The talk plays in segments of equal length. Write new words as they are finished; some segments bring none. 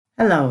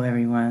Hello,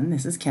 everyone.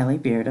 This is Kelly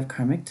Beard of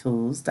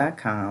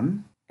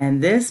KarmicTools.com,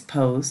 and this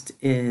post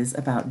is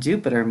about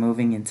Jupiter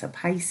moving into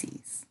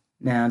Pisces.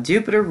 Now,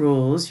 Jupiter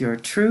rules your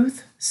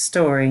truth,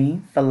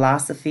 story,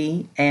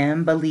 philosophy,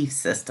 and belief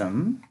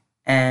system,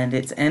 and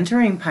it's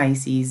entering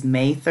Pisces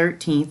May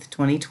 13th,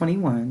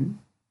 2021.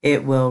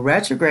 It will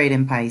retrograde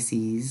in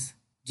Pisces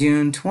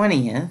June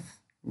 20th,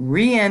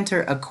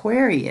 re-enter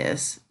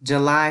Aquarius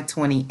July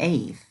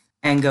 28th,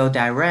 and go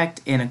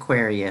direct in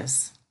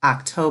Aquarius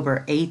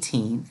October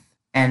 18th,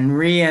 and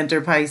re-enter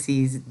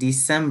Pisces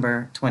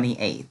December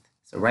 28th,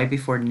 so right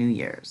before New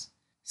Year's.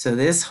 So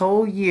this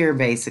whole year,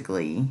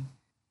 basically,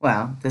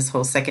 this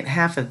whole second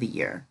half of the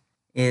year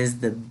is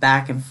the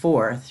back and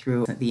forth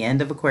through the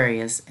end of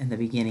Aquarius and the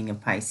beginning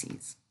of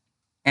Pisces.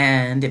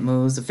 And it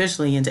moves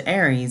officially into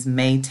Aries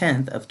May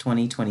 10th of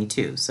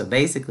 2022. So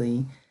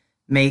basically,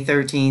 May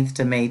 13th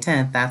to May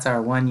 10th, that's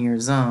our 1 year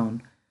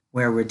zone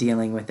where we're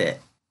dealing with it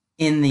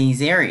in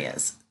these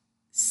areas.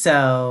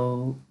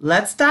 So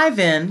let's dive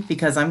in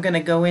because I'm going to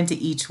go into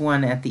each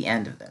one at the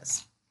end of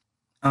this.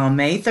 On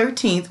May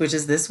 13th, which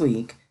is this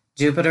week,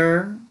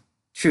 Jupiter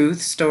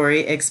Truth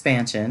Story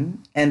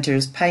Expansion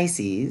enters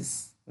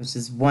Pisces, which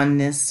is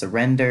oneness,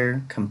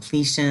 surrender,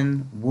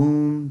 completion,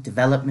 womb,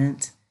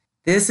 development.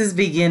 This is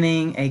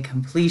beginning a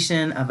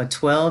completion of a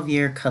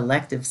 12-year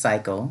collective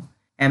cycle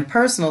and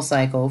personal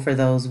cycle for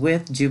those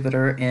with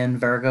Jupiter in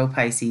Virgo,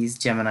 Pisces,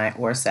 Gemini,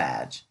 or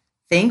Sag.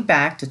 Think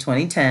back to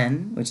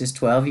 2010, which is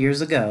 12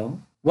 years ago.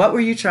 What were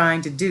you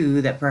trying to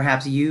do that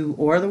perhaps you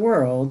or the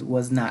world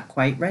was not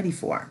quite ready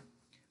for?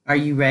 Are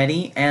you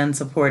ready and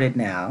supported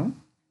now?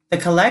 The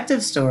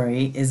collective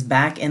story is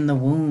back in the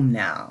womb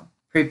now,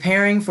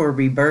 preparing for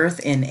rebirth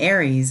in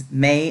Aries,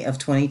 May of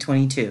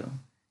 2022.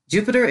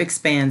 Jupiter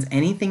expands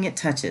anything it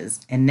touches,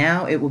 and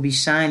now it will be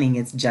shining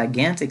its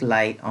gigantic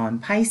light on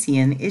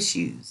Piscean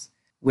issues,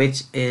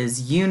 which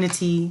is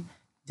unity,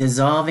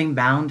 dissolving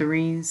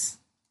boundaries,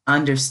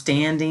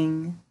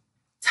 understanding,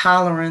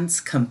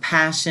 tolerance,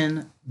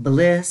 compassion,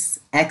 bliss,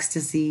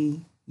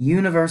 ecstasy,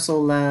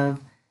 universal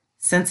love,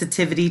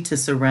 sensitivity to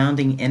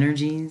surrounding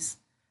energies,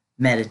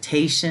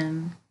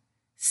 meditation,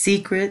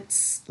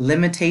 secrets,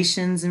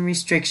 limitations and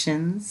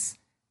restrictions,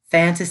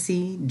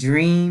 fantasy,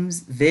 dreams,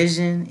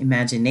 vision,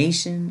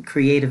 imagination,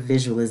 creative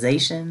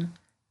visualization,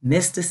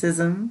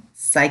 mysticism,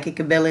 psychic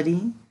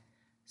ability,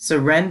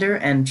 surrender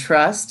and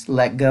trust,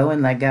 let go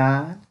and let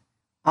God.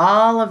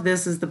 All of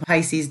this is the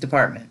Pisces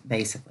department,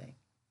 basically.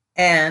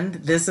 And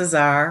this is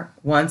our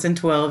once in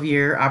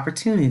 12-year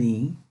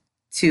opportunity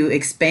to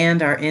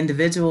expand our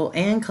individual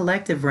and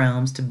collective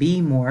realms to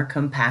be more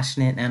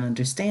compassionate and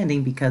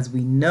understanding because we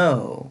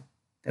know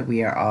that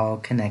we are all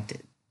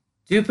connected.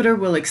 Jupiter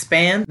will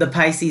expand the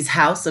Pisces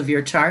house of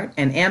your chart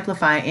and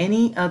amplify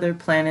any other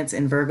planets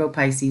in Virgo,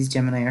 Pisces,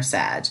 Gemini, or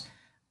Sag,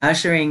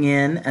 ushering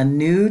in a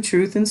new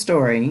truth and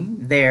story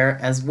there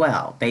as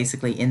well,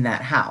 basically in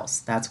that house.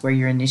 That's where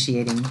you're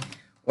initiating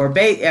or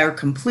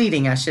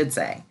completing, I should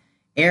say.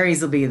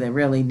 Aries will be the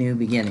really new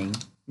beginning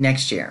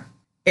next year.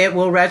 It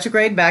will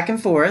retrograde back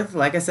and forth,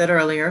 like I said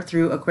earlier,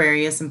 through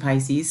Aquarius and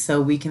Pisces,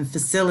 so we can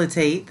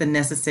facilitate the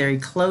necessary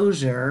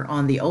closure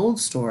on the old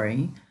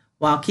story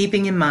while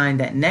keeping in mind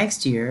that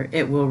next year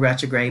it will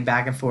retrograde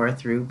back and forth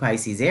through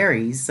Pisces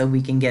Aries so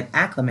we can get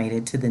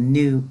acclimated to the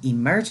new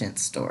emergent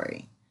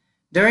story.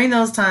 During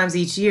those times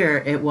each year,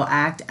 it will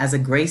act as a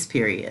grace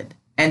period,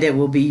 and it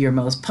will be your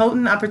most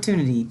potent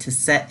opportunity to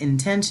set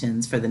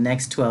intentions for the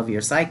next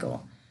 12-year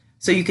cycle,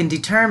 so you can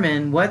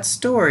determine what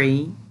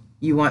story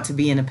you want to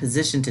be in a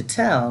position to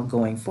tell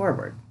going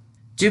forward.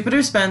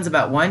 Jupiter spends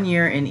about 1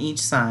 year in each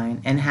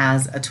sign and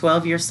has a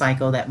 12-year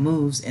cycle that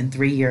moves in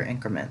 3-year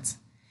increments.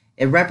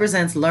 It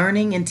represents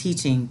learning and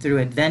teaching through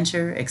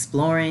adventure,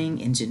 exploring,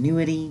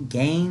 ingenuity,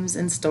 games,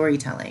 and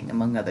storytelling,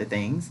 among other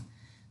things.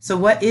 So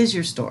what is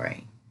your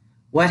story?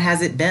 What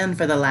has it been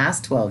for the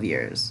last 12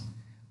 years?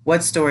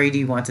 What story do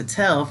you want to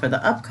tell for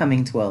the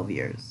upcoming 12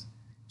 years?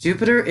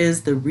 Jupiter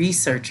is the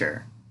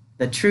researcher,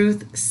 the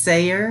truth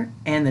sayer,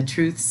 and the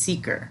truth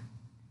seeker,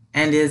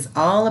 and is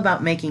all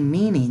about making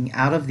meaning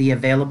out of the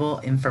available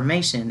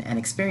information and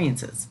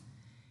experiences.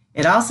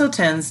 It also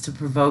tends to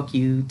provoke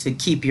you to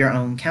keep your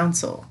own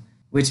counsel,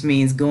 which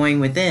means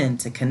going within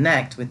to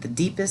connect with the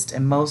deepest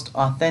and most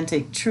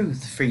authentic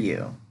truth for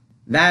you.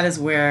 That is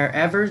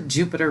wherever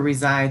Jupiter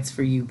resides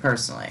for you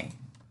personally.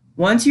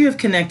 Once you have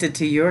connected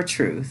to your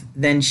truth,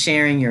 then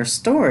sharing your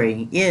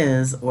story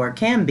is or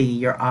can be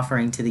your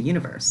offering to the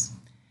universe.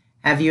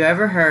 Have you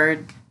ever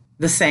heard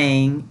the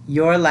saying,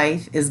 your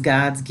life is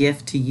God's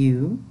gift to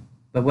you,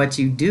 but what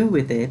you do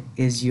with it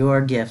is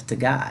your gift to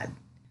God?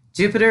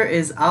 Jupiter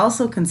is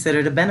also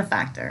considered a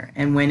benefactor,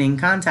 and when in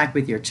contact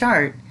with your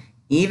chart,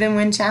 even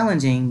when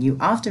challenging, you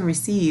often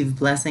receive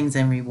blessings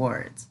and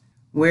rewards.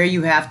 Where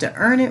you have to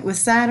earn it with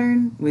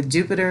Saturn, with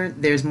Jupiter,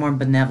 there's more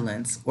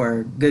benevolence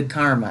or good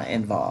karma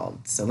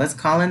involved. So let's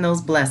call in those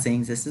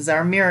blessings. This is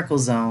our miracle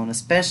zone,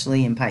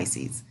 especially in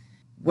Pisces.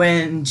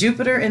 When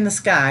Jupiter in the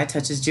sky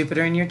touches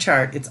Jupiter in your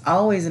chart, it's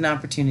always an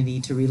opportunity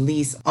to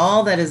release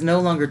all that is no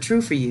longer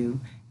true for you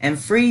and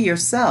free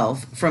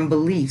yourself from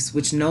beliefs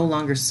which no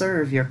longer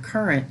serve your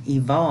current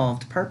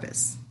evolved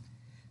purpose.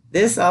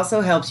 This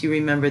also helps you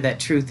remember that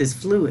truth is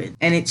fluid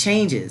and it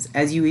changes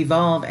as you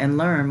evolve and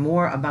learn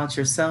more about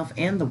yourself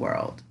and the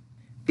world.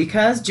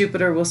 Because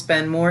Jupiter will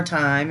spend more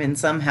time in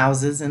some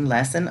houses and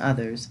less in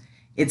others,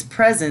 its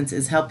presence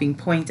is helping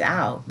point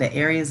out the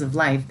areas of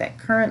life that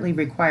currently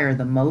require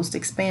the most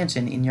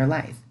expansion in your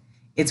life.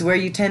 It's where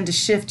you tend to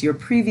shift your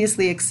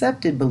previously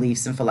accepted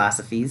beliefs and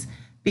philosophies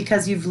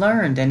because you've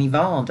learned and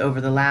evolved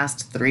over the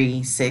last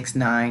 3, 6,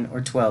 9,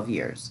 or 12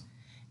 years.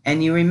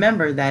 And you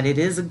remember that it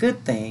is a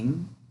good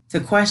thing to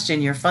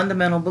question your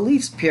fundamental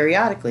beliefs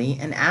periodically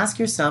and ask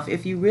yourself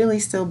if you really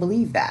still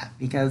believe that,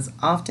 because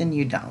often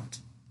you don't.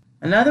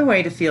 Another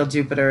way to feel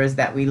Jupiter is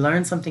that we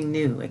learn something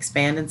new,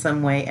 expand in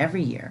some way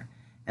every year.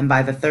 And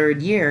by the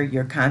third year,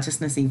 your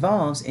consciousness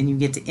evolves and you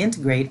get to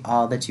integrate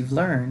all that you've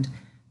learned,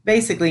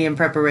 basically in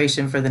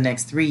preparation for the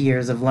next 3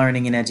 years of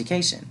learning and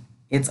education.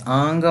 It's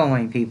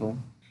ongoing, people.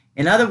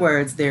 In other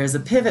words, there is a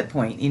pivot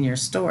point in your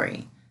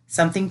story.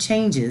 Something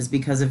changes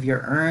because of your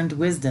earned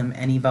wisdom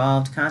and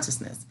evolved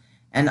consciousness.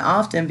 And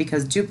often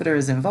because Jupiter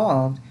is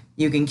involved,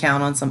 you can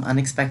count on some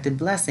unexpected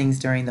blessings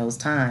during those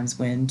times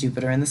when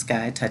Jupiter in the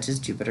sky touches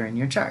Jupiter in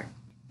your chart.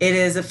 It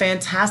is a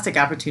fantastic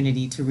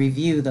opportunity to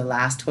review the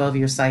last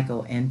 12-year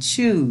cycle and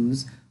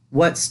choose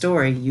what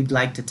story you'd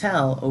like to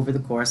tell over the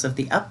course of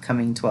the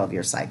upcoming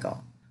 12-year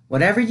cycle.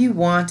 Whatever you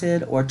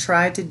wanted or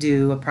tried to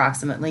do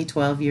approximately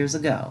 12 years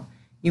ago,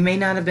 you may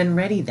not have been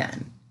ready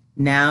then.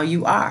 Now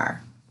you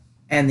are,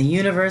 and the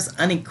universe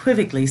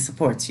unequivocally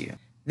supports you.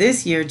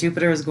 This year,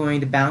 Jupiter is going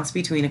to bounce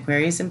between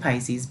Aquarius and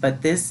Pisces,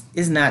 but this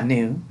is not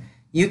new.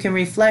 You can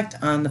reflect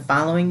on the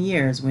following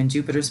years when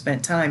Jupiter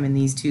spent time in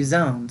these 2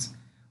 zones.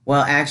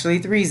 Well, actually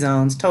 3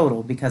 zones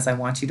total, because I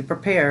want you to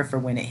prepare for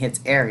when it hits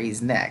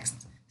Aries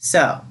next.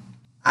 So,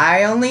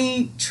 I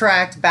only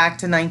tracked back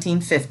to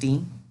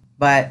 1950,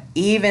 but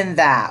even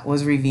that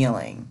was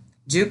revealing.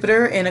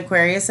 Jupiter in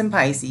Aquarius and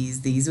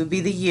Pisces, these would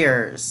be the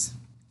years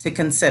to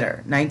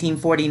consider: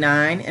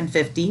 1949 and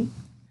 50,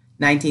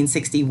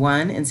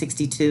 1961 and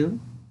 62,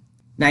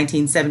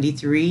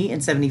 1973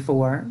 and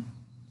 74,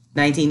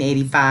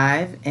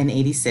 1985 and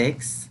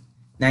 86,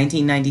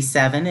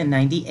 1997 and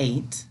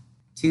 98,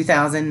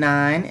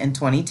 2009 and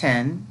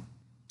 2010,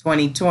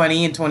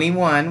 2020 and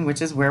 21,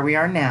 which is where we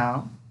are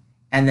now,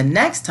 and the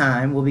next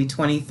time will be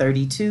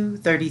 2032,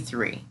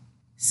 33.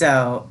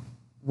 So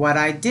what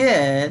I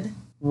did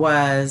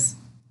was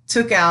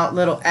took out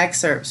little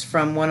excerpts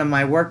from one of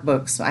my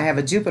workbooks. I have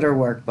a Jupiter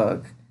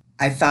workbook.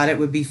 I thought it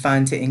would be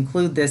fun to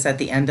include this at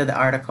the end of the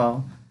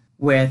article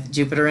with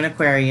Jupiter in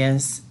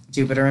Aquarius,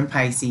 Jupiter in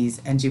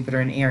Pisces, and Jupiter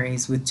in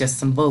Aries, with just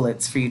some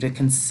bullets for you to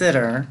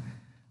consider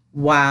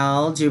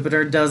while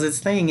Jupiter does its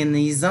thing in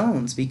these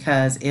zones.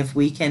 Because if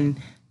we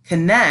can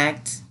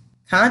connect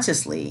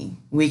consciously,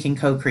 we can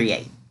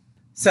co-create.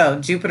 So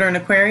Jupiter in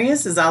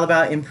Aquarius is all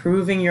about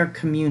improving your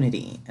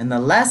community, and the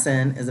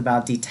lesson is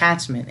about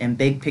detachment and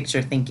big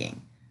picture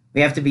thinking. We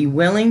have to be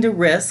willing to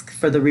risk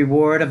for the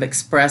reward of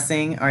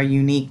expressing our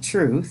unique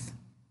truth.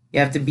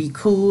 You have to be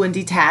cool and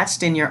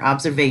detached in your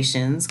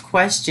observations,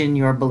 question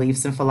your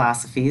beliefs and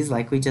philosophies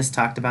like we just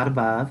talked about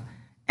above,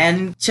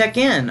 and check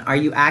in. Are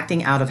you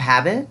acting out of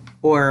habit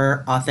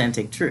or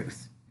authentic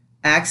truth?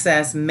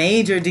 Access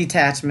major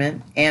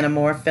detachment and a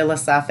more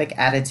philosophic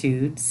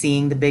attitude,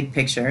 seeing the big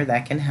picture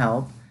that can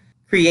help.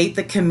 Create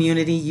the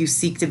community you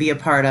seek to be a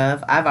part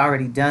of. I've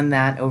already done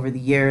that over the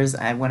years.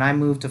 When I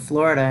moved to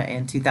Florida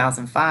in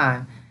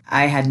 2005,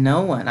 I had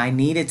no one. I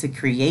needed to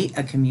create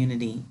a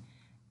community,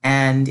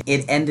 and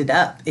it ended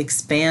up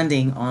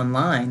expanding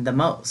online the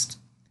most.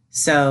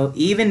 So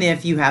even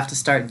if you have to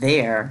start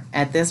there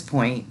at this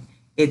point,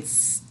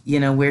 it's,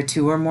 where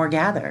 2 or more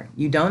gather.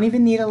 You don't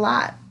even need a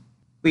lot.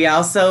 We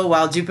also,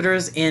 while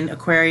Jupiter's in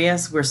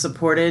Aquarius, we're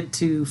supported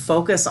to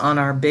focus on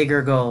our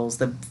bigger goals,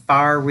 the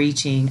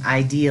far-reaching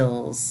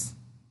ideals.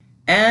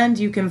 And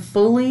you can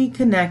fully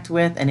connect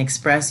with and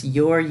express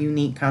your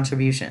unique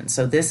contribution.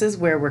 So this is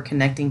where we're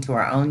connecting to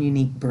our own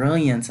unique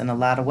brilliance in a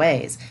lot of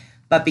ways.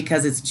 But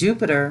because it's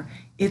Jupiter,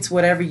 it's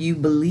whatever you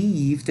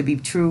believe to be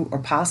true or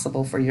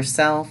possible for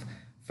yourself,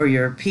 for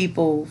your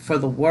people, for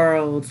the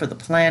world, for the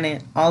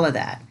planet, all of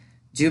that.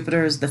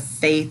 Jupiter is the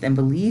faith and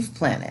belief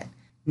planet.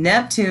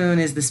 Neptune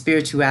is the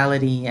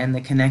spirituality and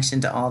the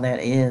connection to all that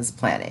is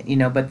planet,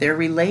 but they're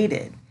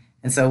related.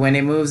 And so when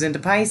it moves into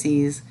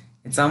Pisces,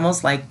 it's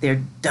almost like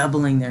they're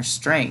doubling their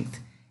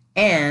strength.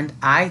 And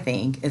I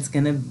think it's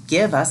going to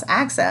give us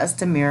access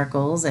to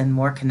miracles and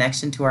more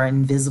connection to our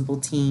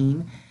invisible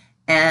team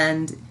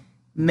and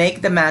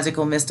make the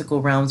magical,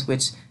 mystical realms,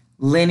 which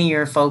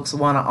linear folks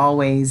want to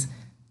always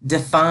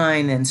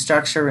define and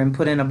structure and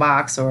put in a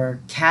box or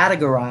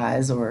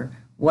categorize or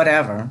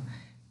whatever.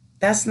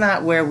 That's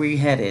not where we're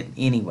headed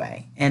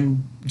anyway.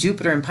 And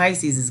Jupiter in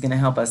Pisces is going to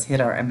help us hit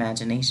our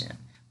imagination.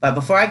 But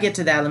before I get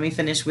to that, let me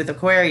finish with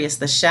Aquarius.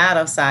 The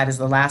shadow side is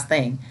the last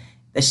thing.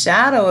 The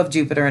shadow of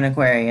Jupiter in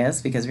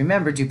Aquarius, because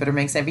remember, Jupiter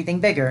makes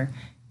everything bigger,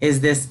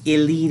 Is this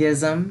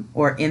elitism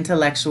or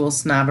intellectual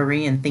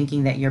snobbery and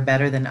thinking that you're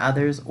better than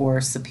others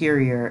or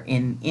superior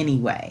in any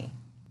way?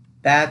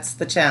 That's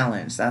the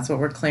challenge. That's what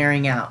we're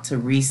clearing out to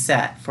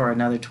reset for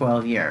another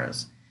 12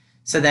 years.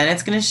 So then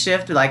it's going to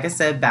shift, like I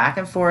said, back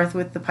and forth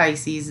with the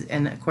Pisces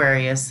and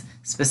Aquarius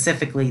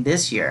specifically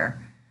this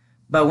year.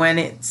 But when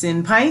it's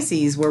in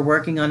Pisces, we're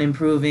working on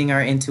improving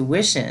our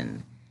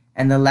intuition.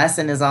 And the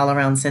lesson is all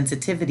around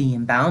sensitivity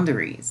and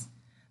boundaries.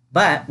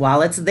 But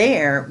while it's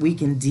there, we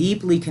can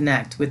deeply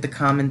connect with the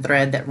common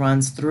thread that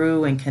runs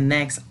through and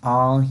connects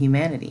all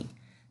humanity.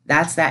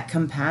 That's that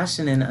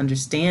compassion and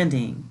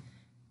understanding.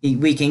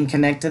 We can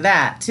connect to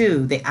that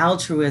too, the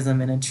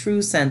altruism and a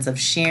true sense of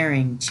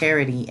sharing,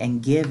 charity,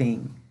 and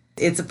giving.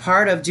 It's a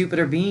part of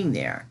Jupiter being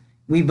there.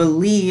 We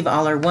believe,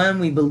 all are one,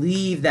 we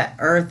believe that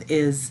Earth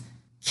is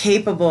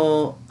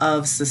capable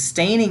of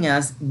sustaining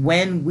us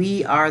when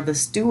we are the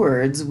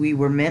stewards we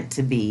were meant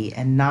to be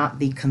and not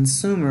the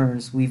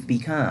consumers we've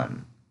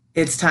become.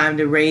 It's time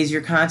to raise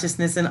your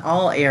consciousness in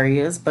all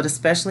areas, but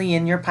especially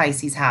in your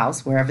Pisces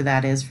house, wherever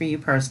that is for you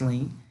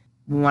personally.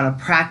 We want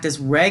to practice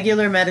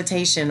regular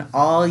meditation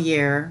all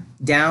year,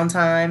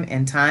 downtime,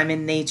 and time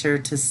in nature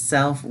to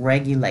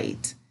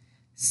self-regulate.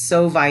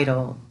 So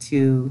vital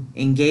to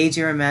engage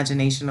your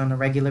imagination on a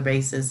regular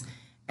basis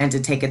and to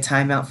take a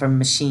time out from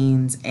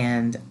machines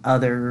and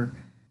other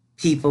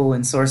people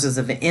and sources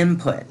of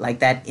input, like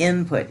that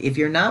input. If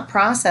you're not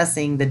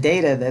processing the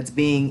data that's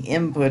being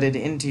inputted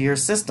into your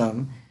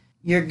system,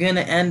 you're going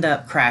to end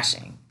up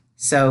crashing.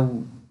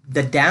 So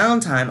the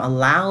downtime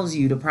allows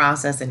you to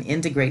process and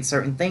integrate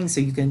certain things so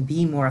you can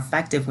be more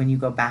effective when you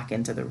go back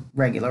into the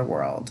regular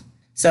world.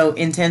 So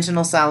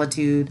intentional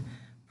solitude,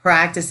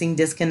 practicing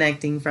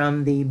disconnecting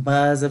from the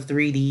buzz of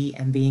 3D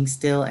and being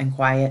still and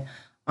quiet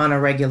on a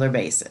regular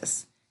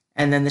basis.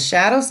 And then the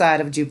shadow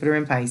side of Jupiter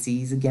in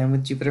Pisces, again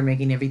with Jupiter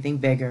making everything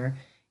bigger,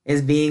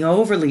 is being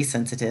overly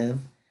sensitive,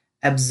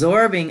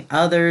 absorbing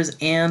others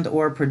and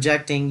or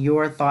projecting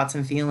your thoughts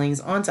and feelings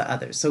onto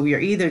others. So we are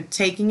either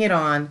taking it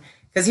on,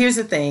 because here's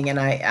the thing, and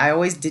I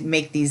always did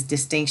make these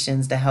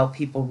distinctions to help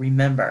people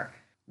remember.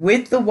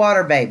 With the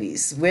water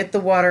babies, with the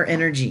water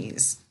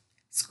energies,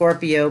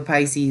 Scorpio,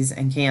 Pisces,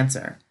 and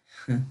Cancer.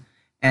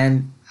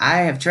 And I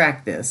have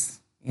tracked this,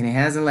 and it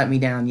hasn't let me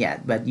down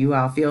yet, but you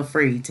all feel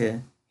free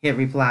to hit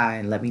reply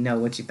and let me know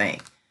what you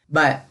think.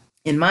 But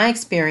in my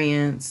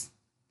experience,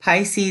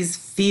 Pisces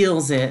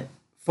feels it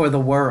for the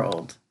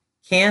world.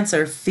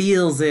 Cancer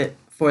feels it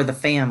for the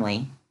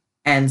family.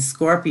 And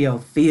Scorpio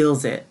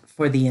feels it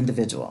for the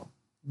individual.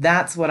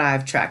 That's what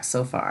I've tracked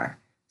so far.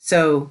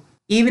 So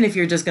even if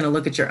you're just going to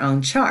look at your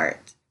own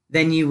chart,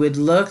 then you would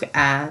look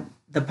at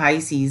the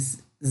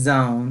Pisces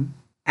zone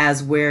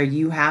as where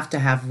you have to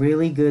have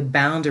really good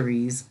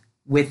boundaries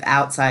with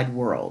outside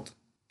world.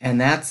 And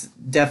that's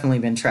definitely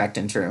been tracked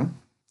and true.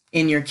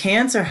 In your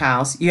Cancer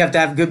house, you have to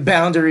have good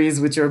boundaries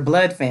with your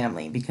blood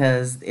family,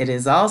 because it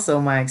is also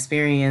my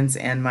experience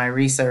and my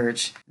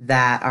research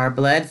that our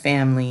blood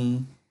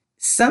family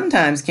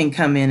sometimes can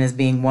come in as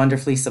being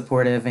wonderfully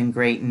supportive and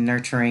great and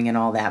nurturing and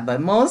all that.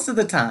 But most of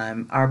the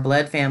time, our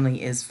blood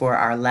family is for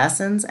our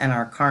lessons and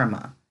our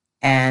karma.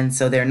 And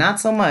so they're not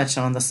so much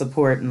on the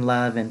support and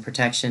love and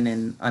protection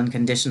and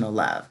unconditional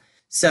love.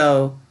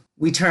 So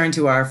we turn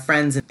to our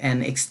friends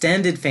and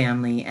extended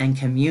family and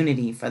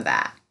community for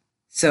that.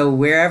 So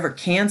wherever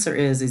Cancer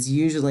is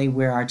usually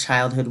where our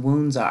childhood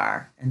wounds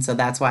are. And so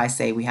that's why I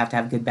say we have to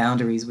have good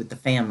boundaries with the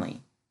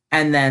family.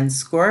 And then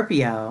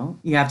Scorpio,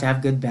 you have to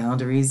have good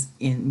boundaries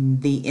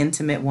in the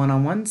intimate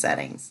one-on-one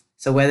settings.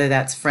 So whether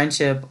that's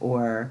friendship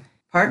or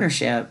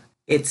partnership,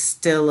 it's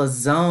still a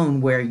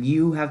zone where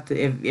you have to,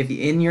 if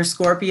in your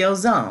Scorpio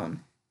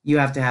zone, you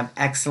have to have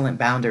excellent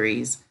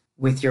boundaries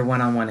with your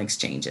one-on-one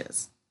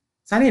exchanges.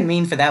 So I didn't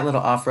mean for that little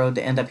off-road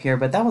to end up here,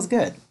 but that was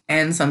good.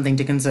 And something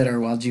to consider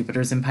while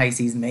Jupiter's in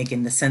Pisces,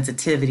 making the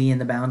sensitivity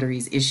and the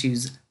boundaries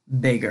issues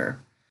bigger.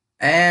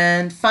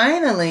 And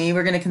finally,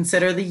 we're going to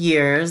consider the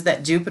years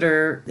that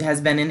Jupiter has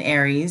been in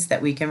Aries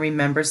that we can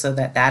remember, so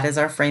that that is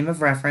our frame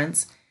of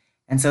reference.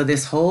 And so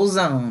this whole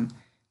zone,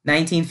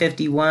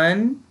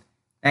 1951,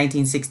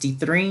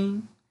 1963,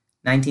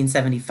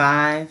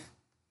 1975,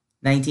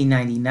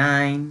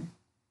 1999,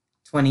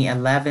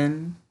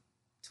 2011,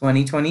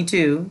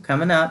 2022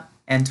 coming up,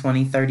 and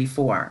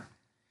 2034.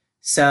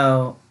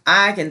 So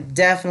I can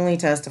definitely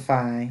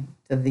testify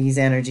to these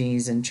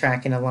energies and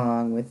tracking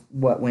along with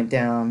what went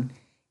down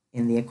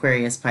in the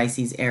Aquarius,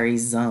 Pisces,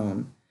 Aries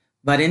zone.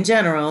 But in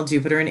general,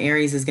 Jupiter in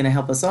Aries is going to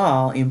help us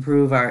all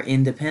improve our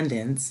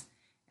independence.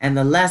 And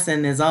the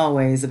lesson is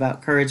always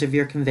about courage of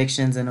your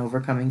convictions and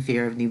overcoming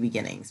fear of new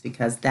beginnings,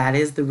 because that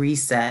is the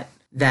reset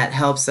that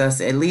helps us,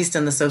 at least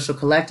in the social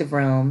collective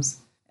realms.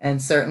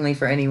 And certainly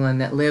for anyone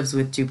that lives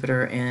with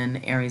Jupiter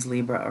in Aries,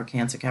 Libra, or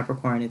Cancer,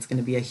 Capricorn, it's going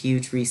to be a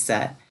huge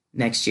reset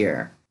next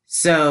year.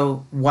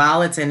 So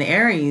while it's in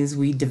Aries,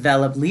 we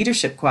develop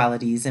leadership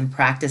qualities and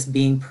practice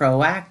being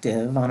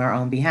proactive on our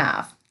own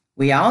behalf.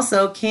 We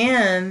also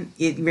can,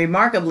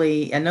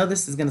 remarkably, I know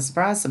this is going to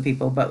surprise some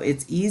people, but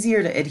it's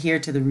easier to adhere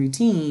to the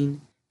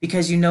routine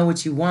because you know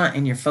what you want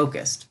and you're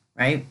focused.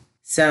 right?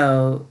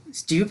 So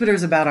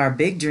Jupiter's about our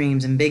big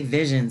dreams and big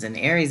visions, and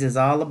Aries is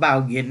all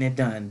about getting it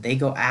done. They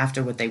go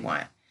after what they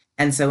want.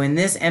 And so in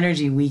this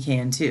energy, we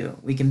can too.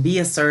 We can be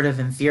assertive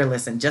and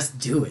fearless and just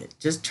do it.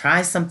 Just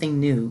try something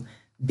new.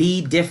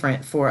 Be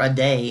different for a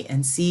day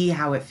and see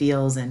how it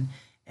feels and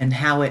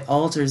how it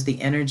alters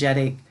the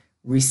energetic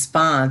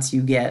response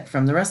you get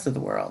from the rest of the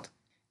world.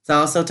 It's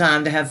also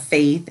time to have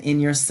faith in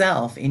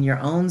yourself, in your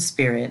own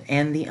spirit,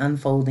 and the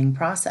unfolding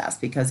process,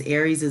 because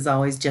Aries is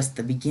always just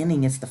the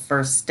beginning. It's the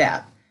first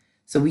step.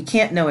 So we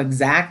can't know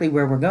exactly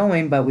where we're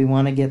going, but we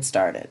want to get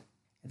started.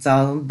 It's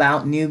all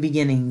about new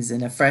beginnings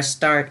and a fresh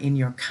start in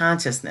your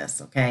consciousness,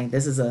 okay?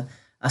 This is a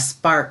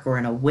spark or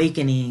an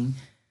awakening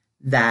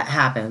that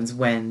happens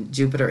when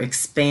Jupiter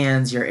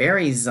expands your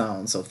Aries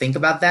zone. So think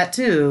about that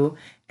too,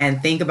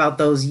 and think about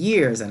those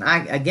years. And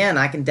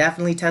I can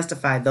definitely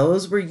testify,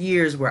 those were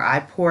years where I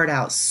poured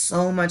out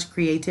so much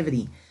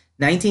creativity.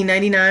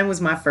 1999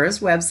 was my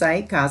first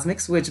website,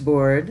 Cosmic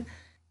Switchboard.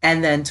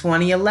 And then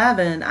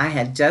 2011, I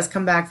had just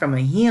come back from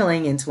a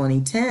healing. In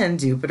 2010,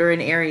 Jupiter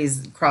and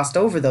Aries crossed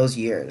over those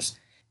years.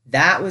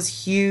 That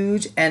was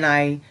huge. And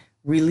I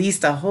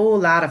released a whole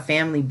lot of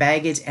family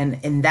baggage,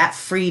 and that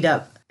freed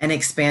up and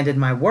expanded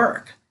my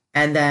work.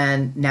 And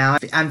then now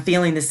I'm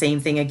feeling the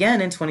same thing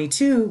again in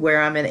 22,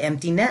 where I'm an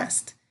empty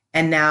nest.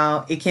 And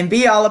now it can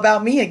be all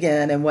about me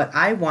again and what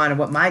I want and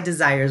what my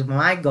desires,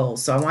 my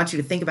goals. So I want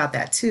you to think about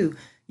that too.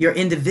 Your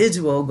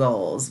individual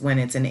goals when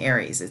it's in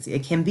Aries.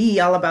 It can be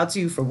all about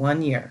you for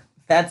 1 year.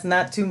 That's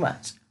not too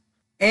much.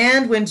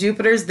 And when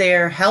Jupiter's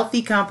there,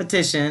 healthy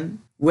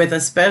competition with a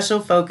special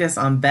focus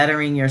on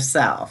bettering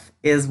yourself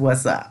is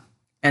what's up.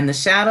 And the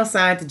shadow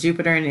side to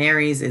Jupiter in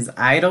Aries is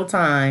idle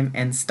time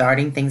and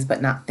starting things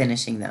but not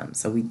finishing them.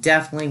 So we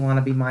definitely want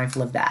to be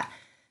mindful of that.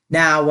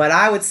 Now, what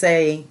I would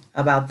say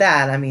about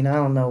that, I mean, I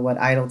don't know what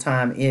idle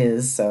time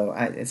is, so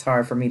it's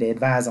hard for me to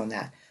advise on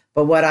that.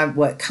 But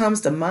what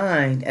comes to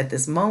mind at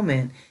this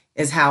moment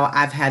is how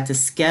I've had to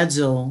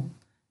schedule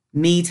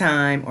me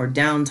time or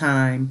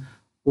downtime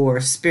or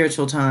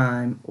spiritual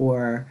time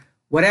or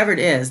whatever it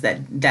is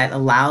that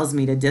allows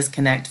me to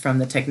disconnect from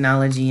the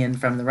technology and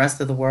from the rest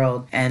of the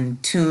world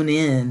and tune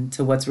in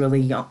to what's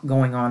really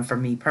going on for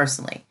me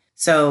personally.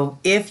 So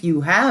if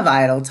you have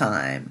idle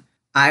time,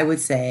 I would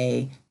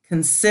say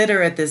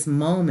consider at this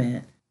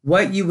moment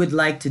what you would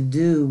like to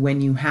do when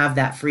you have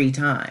that free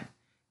time.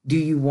 Do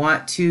you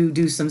want to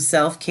do some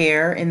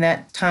self-care in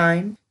that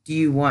time? Do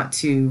you want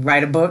to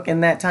write a book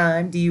in that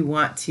time? Do you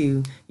want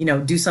to,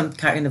 do some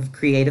kind of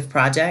creative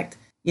project?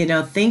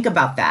 Think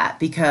about that,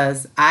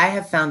 because I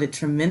have found it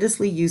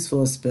tremendously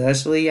useful,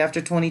 especially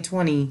after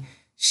 2020,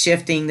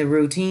 shifting the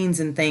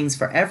routines and things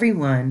for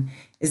everyone,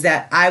 is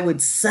that I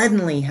would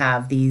suddenly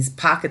have these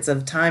pockets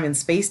of time and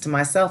space to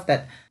myself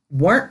that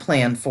weren't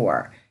planned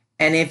for.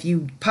 And if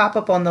you pop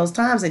up on those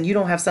times and you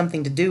don't have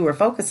something to do or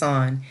focus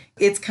on,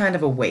 it's kind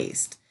of a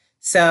waste.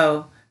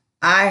 So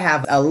I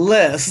have a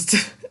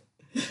list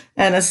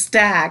and a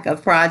stack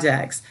of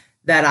projects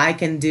that I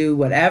can do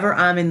whatever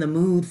I'm in the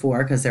mood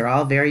for, because they're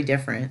all very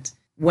different,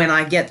 when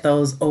I get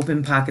those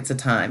open pockets of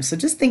time. So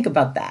just think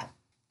about that.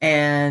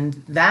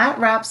 And that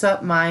wraps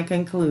up my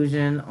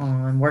conclusion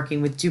on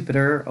working with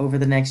Jupiter over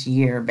the next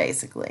year,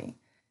 basically.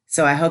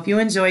 So I hope you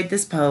enjoyed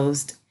this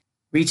post.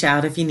 Reach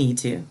out if you need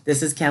to.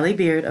 This is Kelly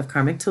Beard of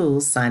Karmic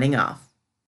Tools signing off.